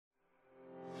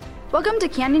Welcome to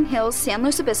Canyon Hills San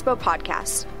Luis Obispo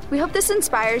podcast. We hope this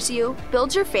inspires you,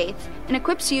 builds your faith, and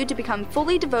equips you to become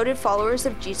fully devoted followers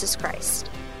of Jesus Christ.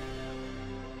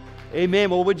 Amen.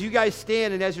 Well, would you guys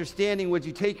stand? And as you're standing, would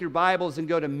you take your Bibles and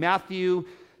go to Matthew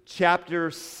chapter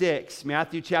 6.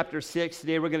 Matthew chapter 6.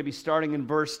 Today we're going to be starting in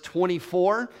verse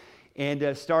 24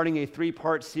 and starting a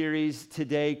three-part series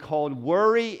today called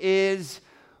Worry is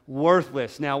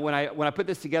Worthless. Now, when I put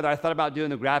this together, I thought about doing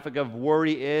the graphic of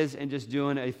worry is and just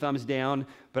doing a thumbs down,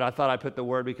 but I thought I'd put the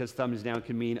word because thumbs down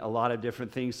can mean a lot of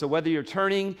different things. So whether you're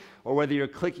turning or whether you're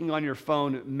clicking on your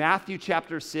phone, Matthew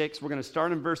chapter 6, we're going to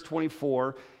start in verse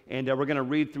 24, and we're going to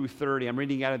read through 30. I'm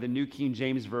reading out of the New King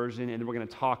James Version, and we're going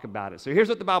to talk about it. So here's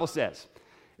what the Bible says.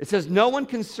 It says, "No one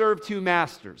can serve two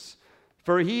masters,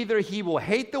 for either he will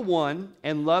hate the one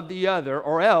and love the other,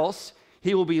 or else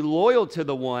he will be loyal to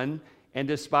the one and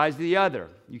despise the other.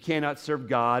 You cannot serve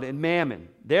God and mammon.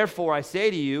 Therefore, I say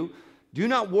to you, do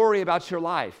not worry about your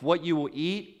life, what you will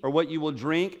eat or what you will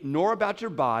drink, nor about your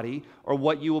body or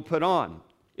what you will put on.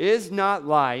 Is not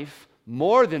life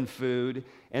more than food,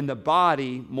 and the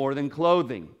body more than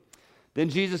clothing?" Then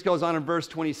Jesus goes on in verse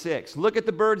 26. "Look at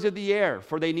the birds of the air,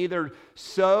 for they neither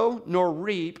sow nor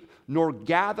reap nor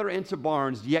gather into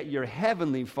barns, yet your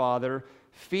heavenly Father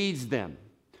feeds them.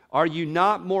 Are you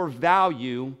not more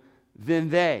value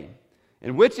than they?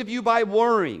 And which of you by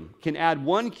worrying can add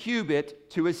 1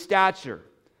 cubit to his stature?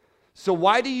 So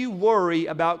why do you worry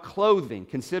about clothing?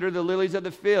 Consider the lilies of the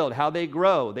field, how they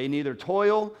grow. They neither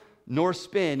toil nor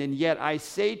spin, and yet I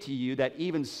say to you that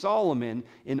even Solomon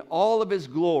in all of his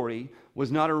glory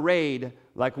was not arrayed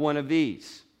like one of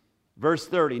these." Verse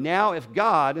 30, "Now if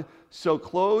God so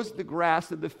clothes the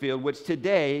grass of the field, which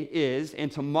today is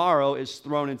and tomorrow is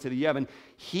thrown into the oven,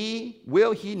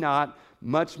 will he not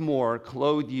much more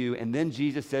clothe you?" And then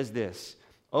Jesus says this,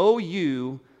 "O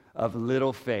you of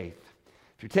little faith."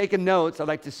 If you're taking notes, I'd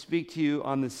like to speak to you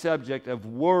on the subject of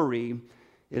worry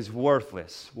is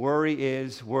worthless. Worry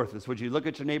is worthless. Would you look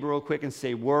at your neighbor real quick and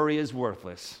say, worry is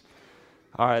worthless?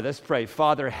 All right, let's pray.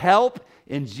 Father, help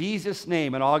in Jesus'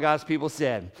 name. And all God's people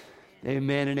said,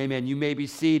 amen and amen. You may be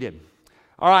seated.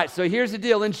 All right, so here's the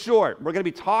deal. In short, we're going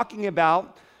to be talking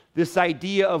about this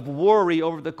idea of worry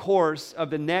over the course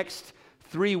of the next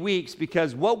 3 weeks,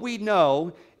 because what we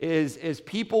know is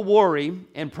people worry,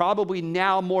 and probably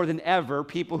now more than ever,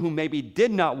 people who maybe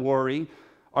did not worry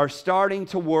are starting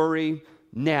to worry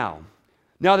now.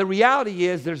 Now, the reality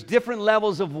is there's different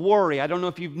levels of worry. I don't know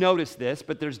if you've noticed this,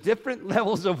 but there's different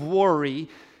levels of worry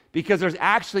because there's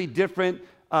actually different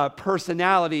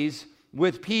personalities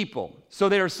with people. So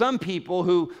there are some people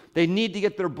who they need to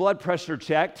get their blood pressure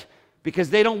checked because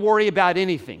they don't worry about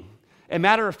anything. As a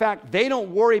matter of fact, they don't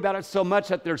worry about it so much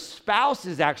that their spouse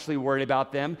is actually worried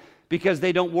about them because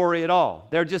they don't worry at all.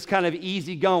 They're just kind of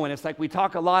easy going. It's like we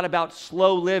talk a lot about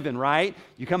slow living, right?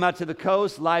 You come out to the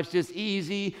coast, life's just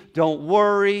easy, don't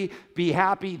worry, be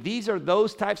happy. These are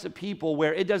those types of people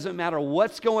where it doesn't matter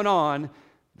what's going on,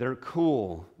 they're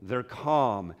cool, they're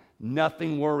calm,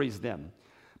 nothing worries them.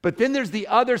 But then there's the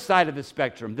other side of the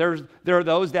spectrum. There are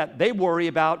those that they worry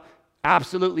about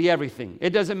absolutely everything. It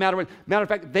doesn't matter what. Matter of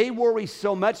fact, they worry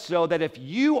so much so that if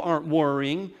you aren't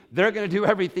worrying, they're going to do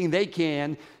everything they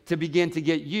can to begin to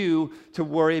get you to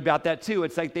worry about that too.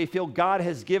 It's like they feel God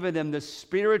has given them the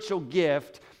spiritual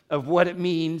gift of what it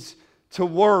means to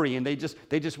worry, and they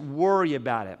just worry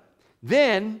about it.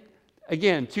 Then,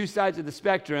 again, two sides of the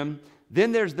spectrum.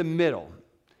 Then there's the middle,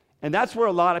 and that's where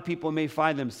a lot of people may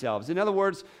find themselves. In other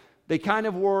words, they kind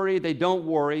of worry, they don't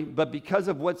worry, but because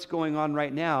of what's going on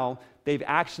right now, they've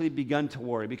actually begun to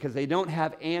worry because they don't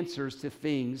have answers to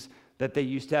things that they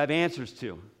used to have answers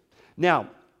to. Now,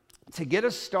 to get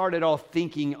us started all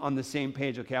thinking on the same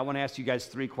page, okay, I want to ask you guys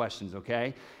 3 questions,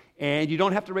 okay? And you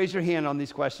don't have to raise your hand on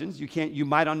these questions. You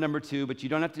might on number 2, but you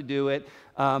don't have to do it.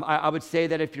 I would say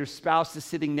that if your spouse is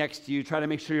sitting next to you, try to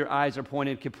make sure your eyes are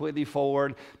pointed completely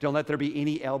forward. Don't let there be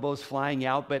any elbows flying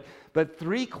out. But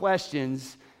 3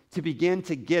 questions to begin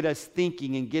to get us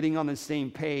thinking and getting on the same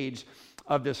page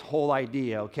of this whole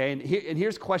idea, okay? And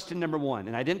here's question number 1.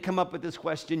 And I didn't come up with this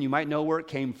question. You might know where it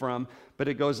came from, but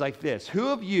it goes like this. Who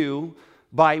of you,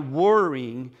 by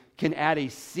worrying, can add a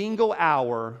single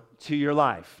hour to your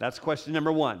life? That's question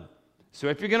number 1. So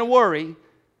if you're going to worry,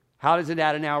 how does it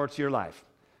add an hour to your life?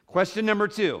 Question number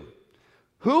 2.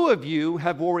 Who of you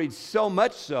have worried so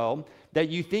much so that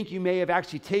you think you may have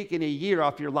actually taken a year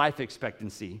off your life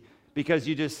expectancy because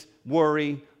you just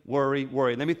worry.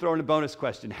 Let me throw in a bonus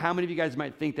question. How many of you guys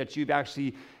might think that you've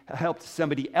actually helped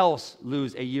somebody else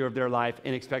lose a year of their life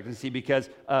in expectancy because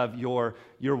of your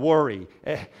worry?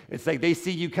 It's like they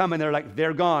see you coming, they're like,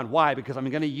 they're gone. Why? Because I'm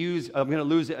going to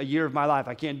lose a year of my life.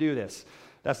 I can't do this.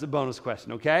 That's the bonus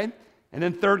question, okay? And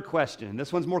then third question.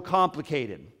 This one's more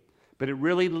complicated, but it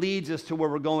really leads us to where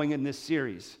we're going in this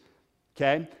series,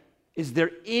 okay? Is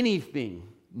there anything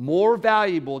more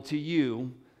valuable to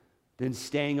you than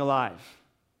staying alive?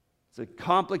 It's a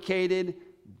complicated,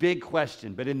 big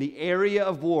question, but in the area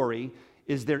of worry,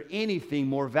 is there anything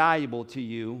more valuable to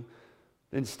you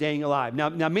than staying alive? Now,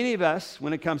 many of us,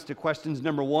 when it comes to questions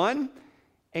number 1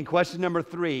 and question number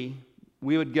 3,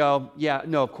 we would go, yeah,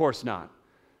 no, of course not.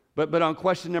 But on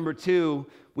question number 2,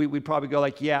 we'd probably go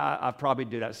like, yeah, I'll probably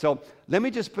do that. So let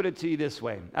me just put it to you this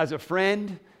way. As a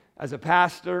friend, as a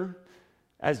pastor,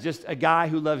 as just a guy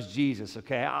who loves Jesus,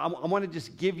 okay, I want to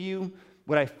just give you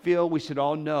what I feel we should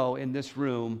all know in this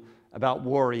room about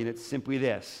worry, and it's simply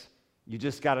this. You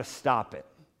just got to stop it.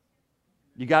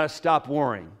 You got to stop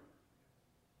worrying.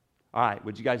 All right,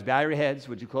 would you guys bow your heads?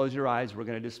 Would you close your eyes? We're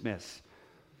going to dismiss.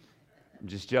 I'm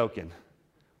just joking.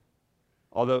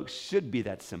 Although it should be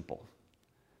that simple.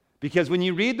 Because when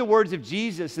you read the words of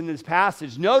Jesus in this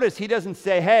passage, notice he doesn't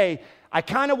say, hey, I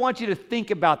kind of want you to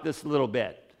think about this a little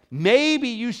bit. Maybe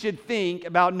you should think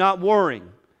about not worrying.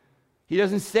 He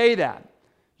doesn't say that.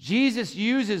 Jesus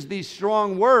uses these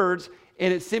strong words,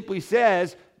 and it simply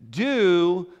says,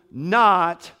 do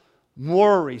not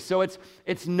worry. So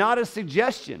it's not a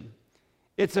suggestion.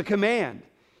 It's a command.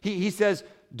 He says,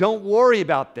 don't worry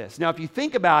about this. Now, if you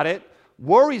think about it,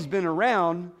 worry's been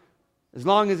around as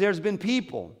long as there's been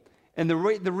people. And the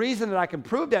reason that I can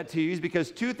prove that to you is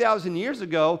because 2,000 years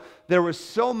ago, there was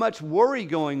so much worry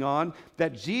going on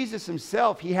that Jesus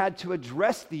himself, he had to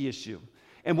address the issue.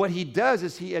 And what he does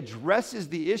is he addresses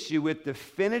the issue with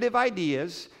definitive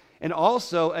ideas and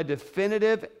also a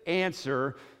definitive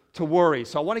answer to worry.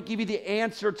 So I want to give you the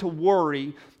answer to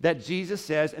worry that Jesus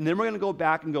says, and then we're going to go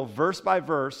back and go verse by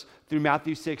verse through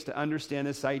Matthew 6 to understand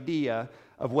this idea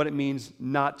of what it means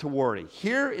not to worry.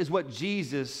 Here is what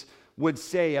Jesus would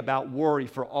say about worry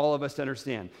for all of us to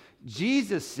understand.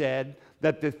 Jesus said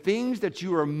that the things that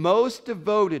you are most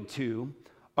devoted to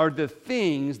are the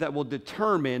things that will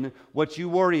determine what you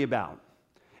worry about.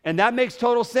 And that makes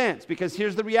total sense because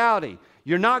here's the reality.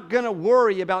 You're not going to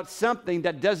worry about something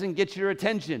that doesn't get your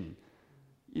attention.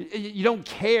 You don't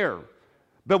care.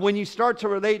 But when you start to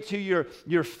relate to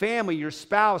your family, your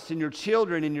spouse, and your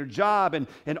children, and your job,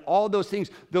 and all those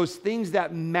things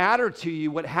that matter to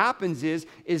you, what happens is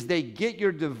they get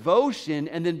your devotion,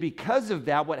 and then because of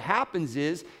that, what happens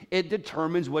is it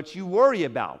determines what you worry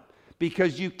about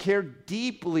because you care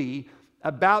deeply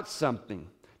about something.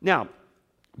 Now,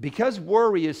 because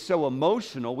worry is so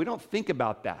emotional, we don't think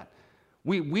about that.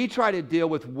 We try to deal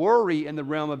with worry in the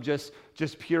realm of just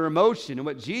pure emotion. And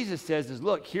what Jesus says is,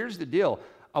 look, here's the deal.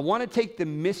 I want to take the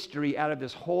mystery out of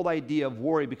this whole idea of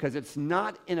worry because it's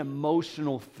not an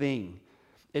emotional thing.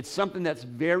 It's something that's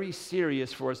very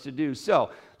serious for us to do. So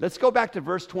let's go back to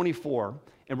verse 24,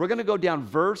 and we're going to go down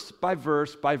verse by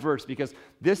verse by verse because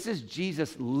this is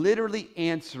Jesus literally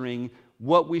answering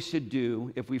what we should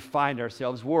do if we find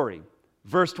ourselves worrying.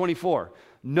 Verse 24,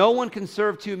 no one can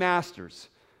serve two masters.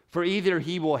 For either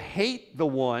he will hate the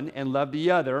one and love the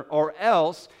other, or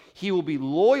else he will be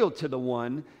loyal to the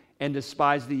one and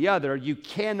despise the other. You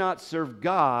cannot serve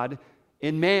God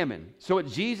and mammon. So what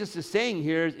Jesus is saying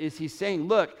here is he's saying,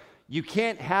 look, you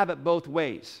can't have it both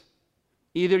ways.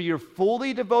 Either you're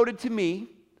fully devoted to me,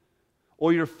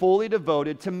 or you're fully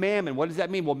devoted to mammon. What does that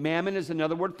mean? Well, mammon is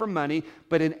another word for money,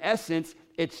 but in essence,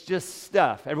 it's just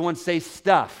stuff. Everyone say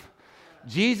stuff.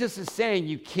 Jesus is saying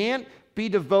you can't be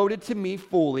devoted to me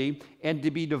fully and to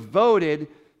be devoted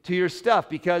to your stuff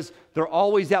because they're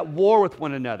always at war with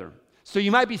one another. So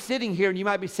you might be sitting here and you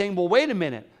might be saying, well, wait a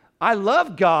minute. I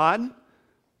love God,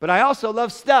 but I also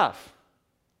love stuff.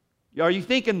 Are you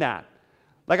thinking that?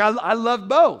 Like I love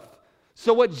both.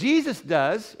 So what Jesus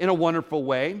does in a wonderful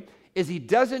way is he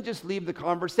doesn't just leave the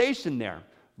conversation there.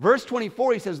 Verse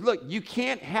 24, he says, look, you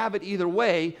can't have it either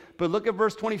way, but look at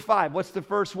verse 25. What's the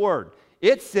first word?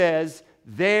 It says,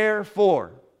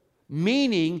 therefore,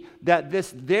 meaning that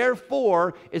this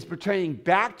therefore is pertaining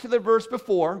back to the verse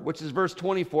before, which is verse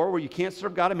 24, where you can't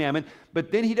serve God and mammon,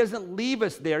 but then he doesn't leave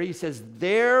us there. He says,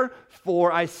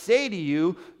 therefore, I say to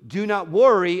you, do not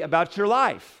worry about your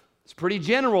life. It's pretty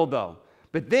general, though.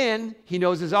 But then he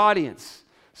knows his audience.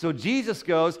 So Jesus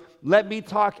goes, let me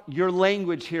talk your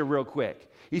language here real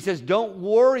quick. He says, don't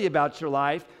worry about your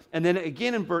life And then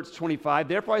again in verse 25,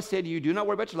 therefore I say to you, do not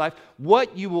worry about your life,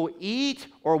 what you will eat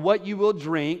or what you will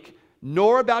drink,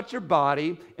 nor about your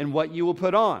body and what you will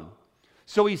put on.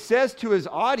 So he says to his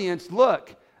audience,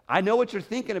 look, I know what you're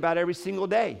thinking about every single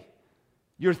day.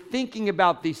 You're thinking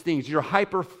about these things. You're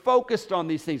hyper-focused on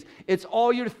these things. It's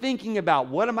all you're thinking about.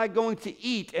 What am I going to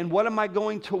eat and what am I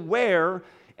going to wear?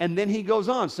 And then he goes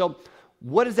on. So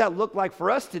what does that look like for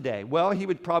us today? Well, he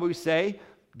would probably say,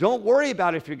 don't worry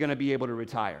about if you're going to be able to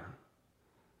retire.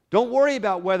 Don't worry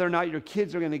about whether or not your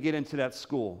kids are going to get into that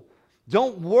school.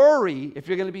 Don't worry if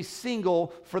you're going to be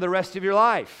single for the rest of your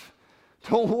life.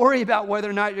 Don't worry about whether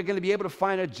or not you're going to be able to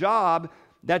find a job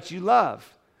that you love.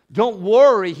 Don't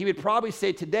worry, he would probably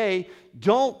say today,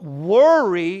 don't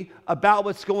worry about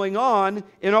what's going on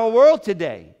in our world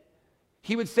today.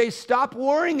 He would say, stop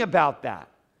worrying about that.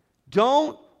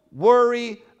 Don't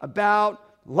worry about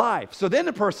life. So then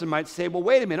the person might say, well,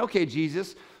 wait a minute. Okay,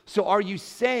 Jesus, so are you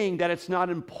saying that it's not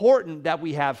important that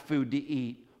we have food to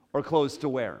eat or clothes to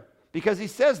wear? Because he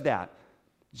says that.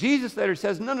 Jesus later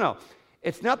says, no.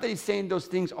 It's not that he's saying those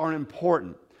things aren't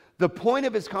important. The point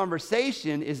of his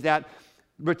conversation is that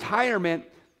retirement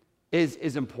is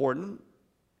important.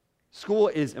 School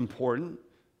is important.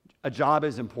 A job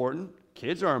is important.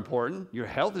 Kids are important. Your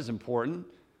health is important.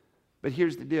 But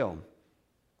here's the deal.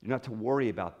 You're not to worry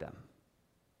about them.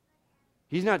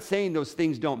 He's not saying those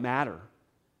things don't matter.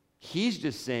 He's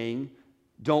just saying,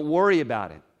 don't worry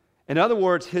about it. In other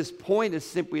words, his point is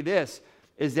simply this,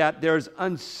 is that there's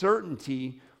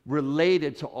uncertainty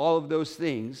related to all of those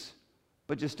things,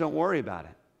 but just don't worry about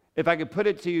it. If I could put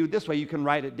it to you this way, you can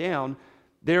write it down.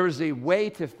 There is a way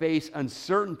to face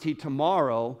uncertainty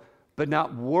tomorrow, but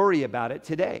not worry about it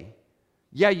today.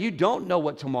 Yeah, you don't know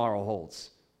what tomorrow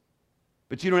holds,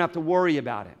 but you don't have to worry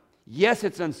about it. Yes,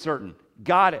 it's uncertain.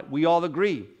 Got it. We all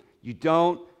agree. You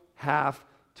don't have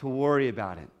to worry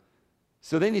about it.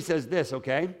 So then he says this,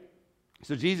 okay?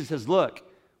 So Jesus says, look,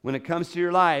 when it comes to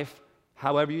your life,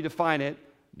 however you define it,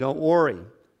 don't worry.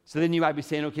 So then you might be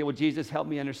saying, okay, well, Jesus, help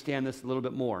me understand this a little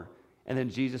bit more. And then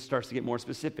Jesus starts to get more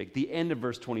specific. The end of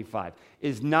verse 25.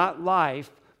 Is not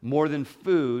life more than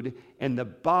food and the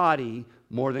body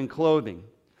more than clothing?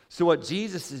 So what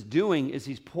Jesus is doing is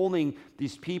he's pulling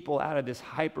these people out of this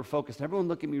hyper-focus. Everyone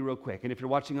look at me real quick. And if you're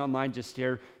watching online, just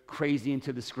stare crazy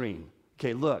into the screen.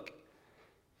 Okay, look.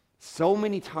 So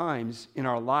many times in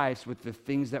our lives with the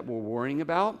things that we're worrying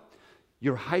about,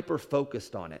 you're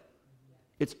hyper-focused on it.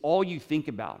 It's all you think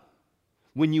about.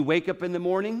 When you wake up in the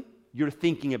morning, you're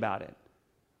thinking about it.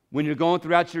 When you're going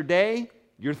throughout your day,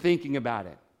 you're thinking about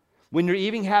it. When you're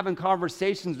even having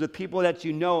conversations with people that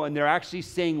you know and they're actually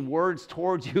saying words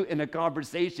towards you in a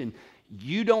conversation,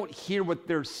 you don't hear what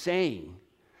they're saying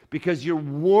because you're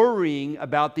worrying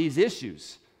about these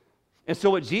issues. And so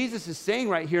what Jesus is saying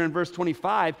right here in verse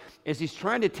 25 is he's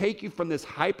trying to take you from this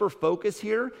hyper focus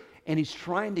here and he's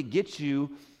trying to get you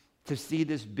to see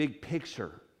this big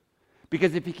picture.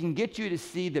 Because if he can get you to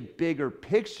see the bigger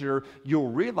picture,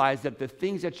 you'll realize that the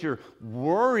things that you're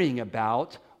worrying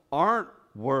about aren't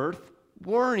worth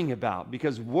worrying about.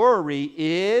 Because worry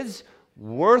is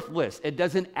worthless. It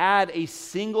doesn't add a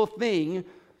single thing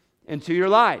into your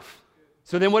life.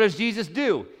 So then what does Jesus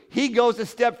do? He goes a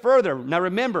step further. Now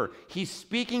remember, he's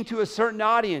speaking to a certain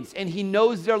audience and he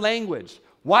knows their language.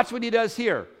 Watch what he does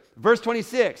here. Verse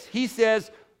 26, he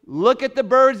says, look at the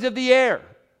birds of the air.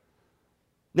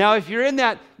 Now, if you're in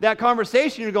that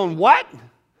conversation, you're going, what?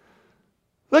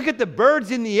 Look at the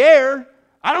birds in the air?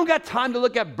 I don't got time to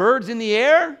look at birds in the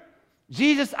air.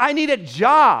 Jesus, I need a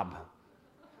job.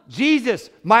 Jesus,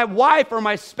 my wife or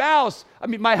my spouse,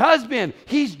 my husband,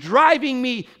 he's driving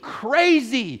me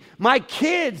crazy. My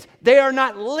kids, they are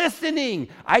not listening.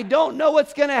 I don't know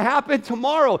what's going to happen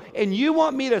tomorrow. And you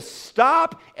want me to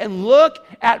stop and look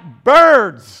at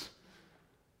birds.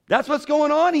 That's what's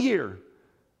going on here.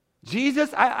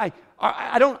 Jesus, I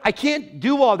can't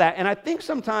do all that. And I think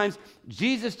sometimes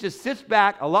Jesus just sits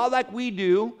back a lot like we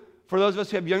do for those of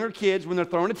us who have younger kids when they're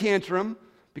throwing a tantrum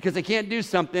because they can't do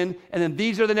something, and then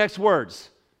these are the next words.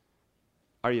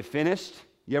 Are you finished?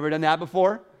 You ever done that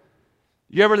before?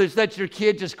 You ever just let your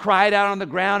kid just cry it out on the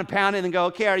ground and pound it and go,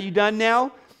 okay, are you done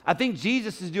now? I think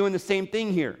Jesus is doing the same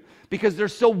thing here because they're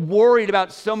so worried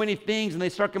about so many things and they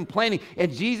start complaining.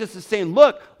 And Jesus is saying,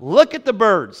 look at the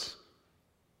birds.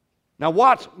 Now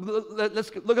watch,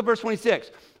 let's look at verse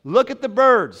 26. Look at the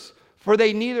birds, for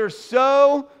they neither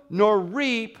sow nor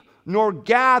reap nor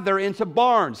gather into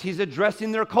barns. He's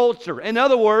addressing their culture. In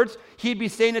other words, he'd be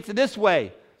saying it this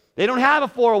way. They don't have a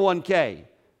 401k.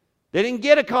 They didn't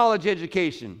get a college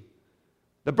education.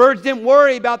 The birds didn't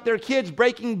worry about their kids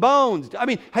breaking bones. I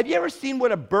mean, have you ever seen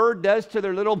what a bird does to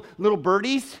their little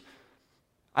birdies?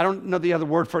 I don't know the other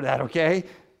word for that, okay?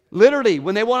 Literally,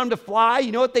 when they want them to fly,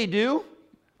 you know what they do?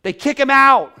 They kick them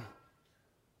out.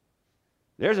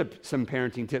 There's some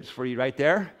parenting tips for you right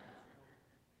there.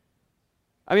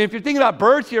 I mean, if you're thinking about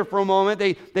birds here for a moment,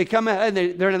 they come and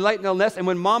they're in a light little nest, and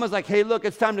when mama's like, hey, look,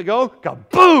 it's time to go,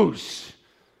 kaboosh!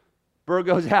 Bird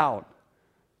goes out.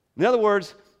 In other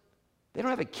words, they don't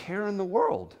have a care in the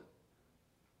world.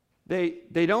 They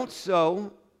don't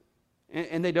sow,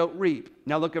 and they don't reap.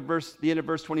 Now look at the end of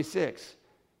verse 26.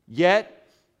 Yet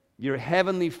your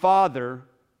heavenly Father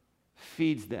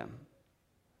feeds them.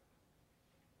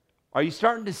 Are you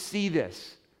starting to see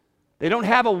this? They don't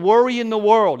have a worry in the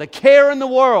world, a care in the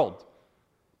world,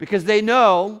 because they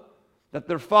know that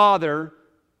their Father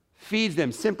feeds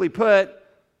them. Simply put,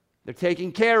 they're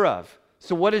taken care of.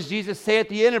 So what does Jesus say at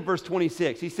the end of verse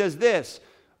 26? He says this,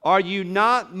 are you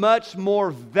not much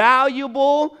more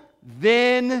valuable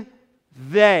than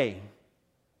they?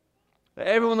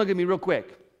 Everyone look at me real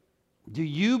quick. Do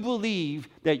you believe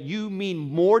that you mean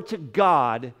more to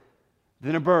God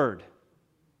than a bird?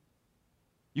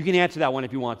 You can answer that one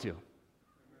if you want to.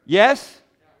 Yes?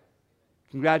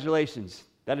 Congratulations.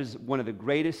 That is one of the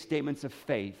greatest statements of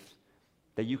faith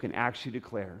that you can actually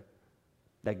declare.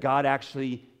 That God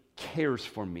actually cares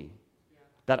for me.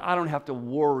 That I don't have to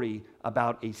worry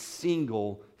about a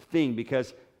single thing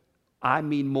because I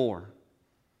mean more.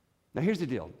 Now here's the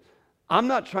deal. I'm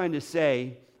not trying to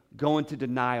say go into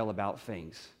denial about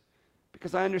things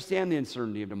because I understand the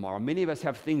uncertainty of tomorrow. Many of us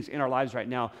have things in our lives right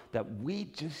now that we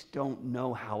just don't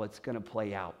know how it's going to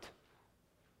play out.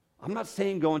 I'm not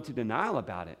saying go into denial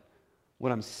about it.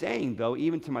 What I'm saying, though,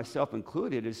 even to myself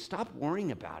included, is stop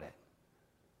worrying about it.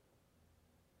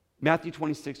 Matthew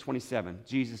 26:27,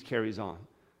 Jesus carries on.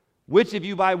 Which of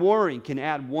you by worrying can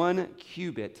add 1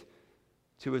 cubit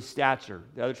to his stature?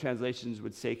 The other translations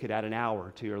would say could add an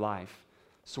hour to your life.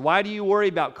 So why do you worry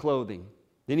about clothing?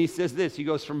 Then he says this, he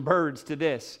goes from birds to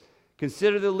this.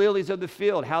 Consider the lilies of the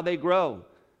field, how they grow.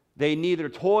 They neither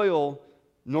toil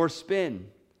nor spin.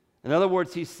 In other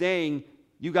words, he's saying,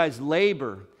 you guys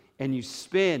labor and you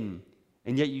spin,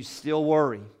 and yet you still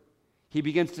worry. He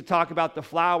begins to talk about the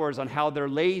flowers on how they're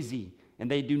lazy and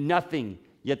they do nothing,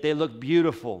 yet they look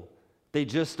beautiful. They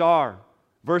just are.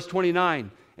 Verse 29,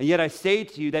 and yet I say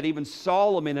to you that even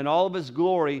Solomon in all of his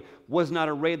glory was not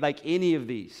arrayed like any of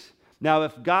these. Now,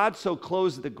 if God so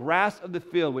clothes the grass of the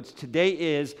field, which today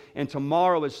is and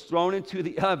tomorrow is thrown into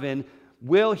the oven,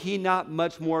 will he not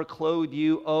much more clothe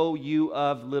you, O you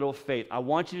of little faith? I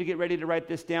want you to get ready to write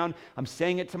this down. I'm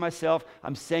saying it to myself.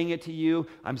 I'm saying it to you.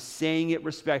 I'm saying it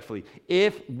respectfully.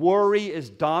 If worry is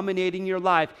dominating your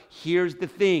life, here's the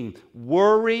thing.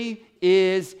 Worry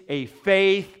is a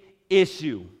faith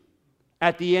issue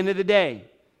at the end of the day.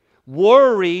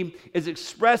 Worry is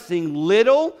expressing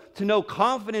little to no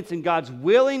confidence in God's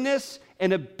willingness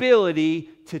and ability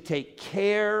to take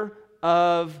care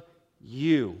of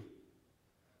you.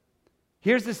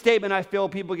 Here's the statement I feel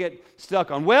people get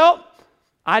stuck on. Well,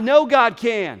 I know God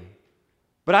can,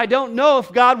 but I don't know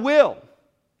if God will.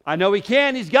 I know He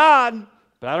can, He's God,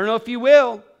 but I don't know if He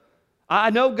will. I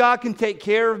know God can take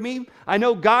care of me. I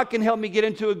know God can help me get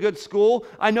into a good school.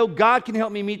 I know God can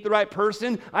help me meet the right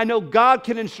person. I know God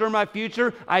can ensure my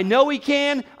future. I know He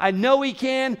can. I know He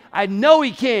can. I know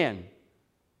He can.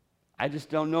 I just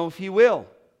don't know if He will.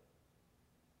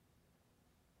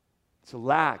 It's a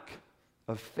lack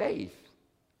of faith.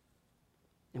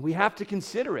 And we have to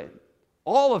consider it,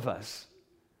 all of us.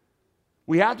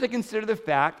 We have to consider the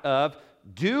fact of,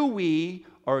 do we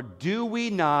or do we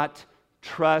not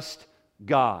trust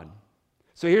God?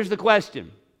 So here's the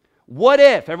question. What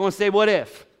if, everyone say what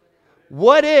if?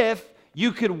 What if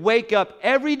you could wake up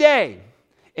every day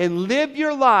and live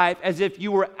your life as if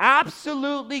you were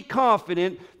absolutely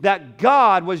confident that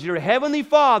God was your heavenly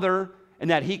Father and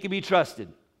that He could be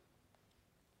trusted?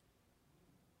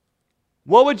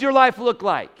 What would your life look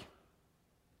like?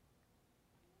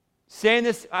 Saying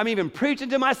this, I'm even preaching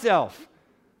to myself.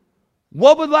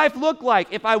 What would life look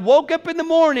like if I woke up in the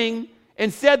morning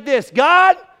and said this,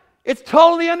 God, it's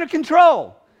totally under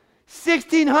control.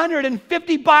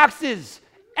 1,650 boxes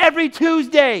every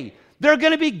Tuesday. They're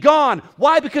going to be gone.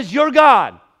 Why? Because you're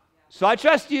God. So I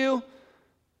trust you.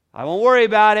 I won't worry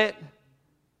about it.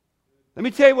 Let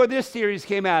me tell you where this series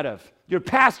came out of. Your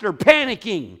pastor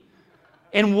panicking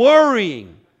and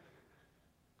worrying.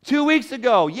 2 weeks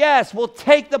ago, yes, we'll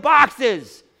take the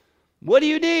boxes. What do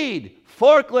you need?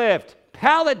 Forklift,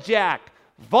 pallet jack,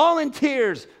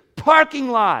 volunteers, parking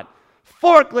lot,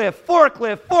 forklift.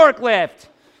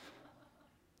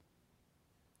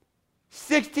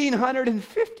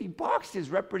 1,650 boxes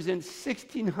represents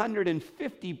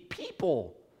 1,650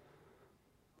 people.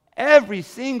 Every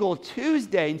single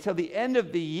Tuesday until the end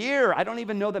of the year. I don't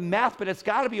even know the math, but it's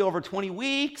got to be over 20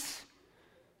 weeks.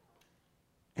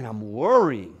 And I'm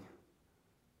worrying.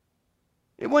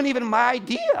 It wasn't even my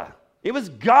idea. It was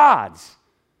God's.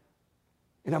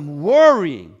 And I'm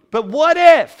worrying. But what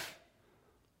if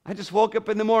I just woke up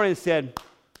in the morning and said,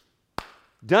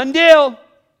 done deal?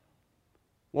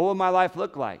 What would my life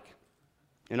look like?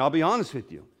 And I'll be honest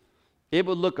with you. It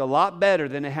would look a lot better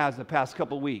than it has the past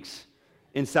couple weeks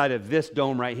inside of this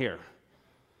dome right here.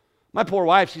 My poor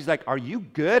wife, she's like, are you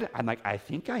good? I'm like, I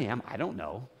think I am. I don't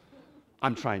know.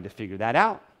 I'm trying to figure that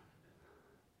out.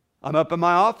 I'm up in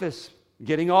my office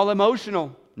getting all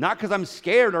emotional. Not because I'm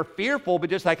scared or fearful, but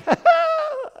just like,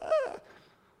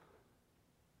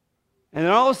 and then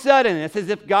all of a sudden, it's as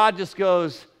if God just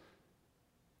goes,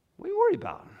 what are you worried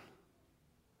about?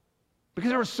 Because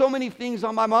there were so many things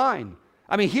on my mind.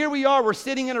 I mean, here we are. We're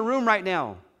sitting in a room right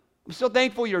now. I'm so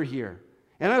thankful you're here.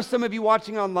 And I know some of you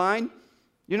watching online,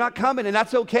 you're not coming, and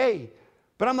that's okay.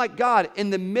 But I'm like, God, in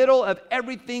the middle of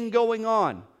everything going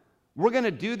on, we're going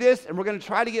to do this, and we're going to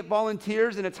try to get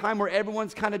volunteers in a time where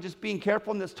everyone's kind of just being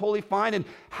careful, and that's totally fine. And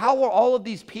how are all of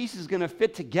these pieces going to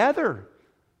fit together?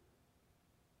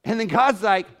 And then God's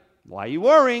like, why are you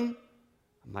worrying?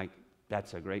 I'm like,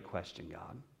 that's a great question,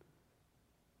 God.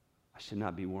 I should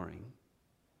not be worrying.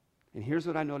 And here's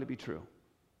what I know to be true.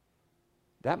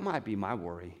 That might be my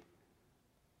worry,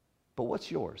 but what's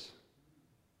yours?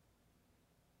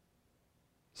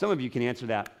 Some of you can answer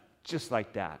that just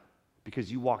like that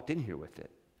because you walked in here with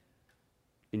it.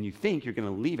 And you think you're going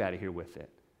to leave out of here with it.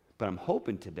 But I'm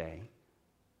hoping today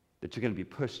that you're going to be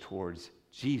pushed towards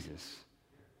Jesus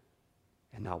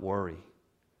and not worry.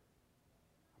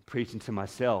 I'm preaching to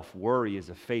myself. Worry is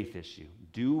a faith issue.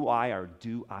 Do I or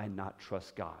do I not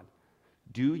trust God?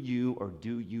 Do you or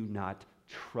do you not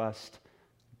trust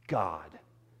God?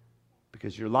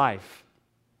 Because your life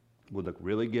will look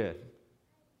really good.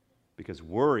 Because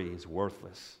worry is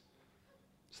worthless.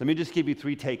 So let me just give you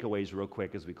 3 takeaways real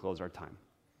quick as we close our time.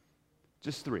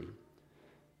 Just 3.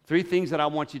 3 things that I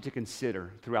want you to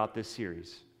consider throughout this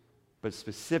series, but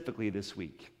specifically this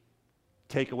week.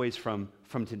 Takeaways from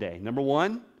today. Number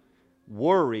 1,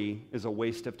 worry is a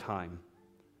waste of time.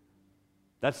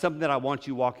 That's something that I want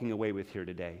you walking away with here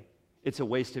today. It's a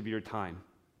waste of your time.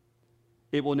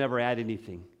 It will never add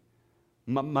anything.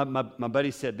 My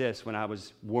buddy said this when I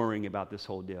was worrying about this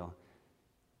whole deal.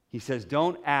 He says,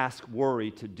 don't ask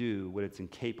worry to do what it's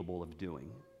incapable of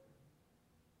doing.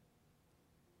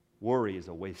 Worry is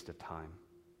a waste of time.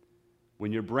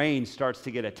 When your brain starts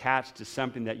to get attached to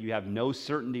something that you have no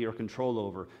certainty or control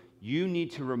over, you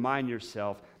need to remind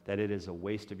yourself that it is a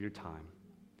waste of your time.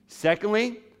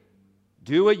 Secondly,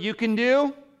 do what you can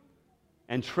do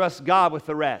and trust God with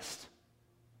the rest.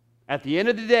 At the end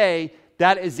of the day,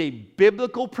 that is a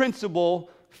biblical principle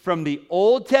from the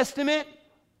Old Testament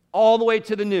all the way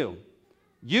to the New.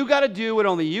 You got to do what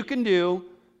only you can do,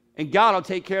 and God will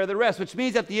take care of the rest, which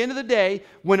means at the end of the day,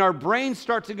 when our brains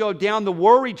start to go down the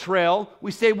worry trail,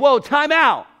 we say, whoa, time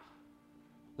out.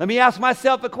 Let me ask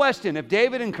myself a question. If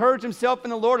David encouraged himself in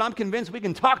the Lord, I'm convinced we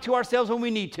can talk to ourselves when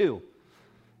we need to,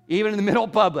 even in the middle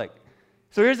of public.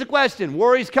 So here's the question.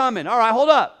 Worry's coming. All right, hold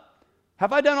up.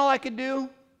 Have I done all I could do?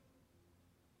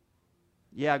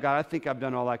 Yeah, God, I think I've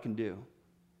done all I can do.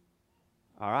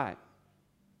 All right.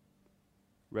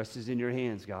 Rest is in your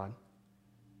hands, God,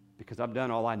 because I've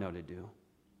done all I know to do.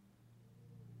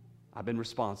 I've been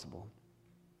responsible.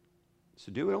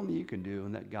 So do what only you can do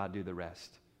and let God do the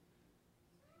rest.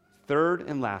 Third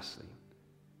and lastly,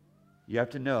 you have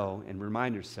to know and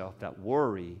remind yourself that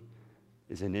worry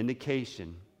is an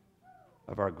indication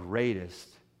of our greatest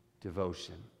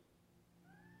devotion.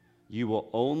 You will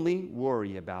only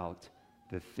worry about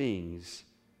the things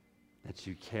that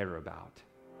you care about.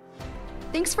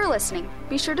 Thanks for listening.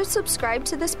 Be sure to subscribe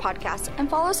to this podcast and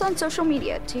follow us on social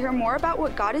media to hear more about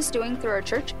what God is doing through our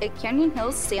church at Canyon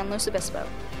Hills, San Luis Obispo.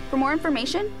 For more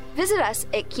information, visit us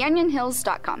at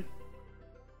canyonhills.com.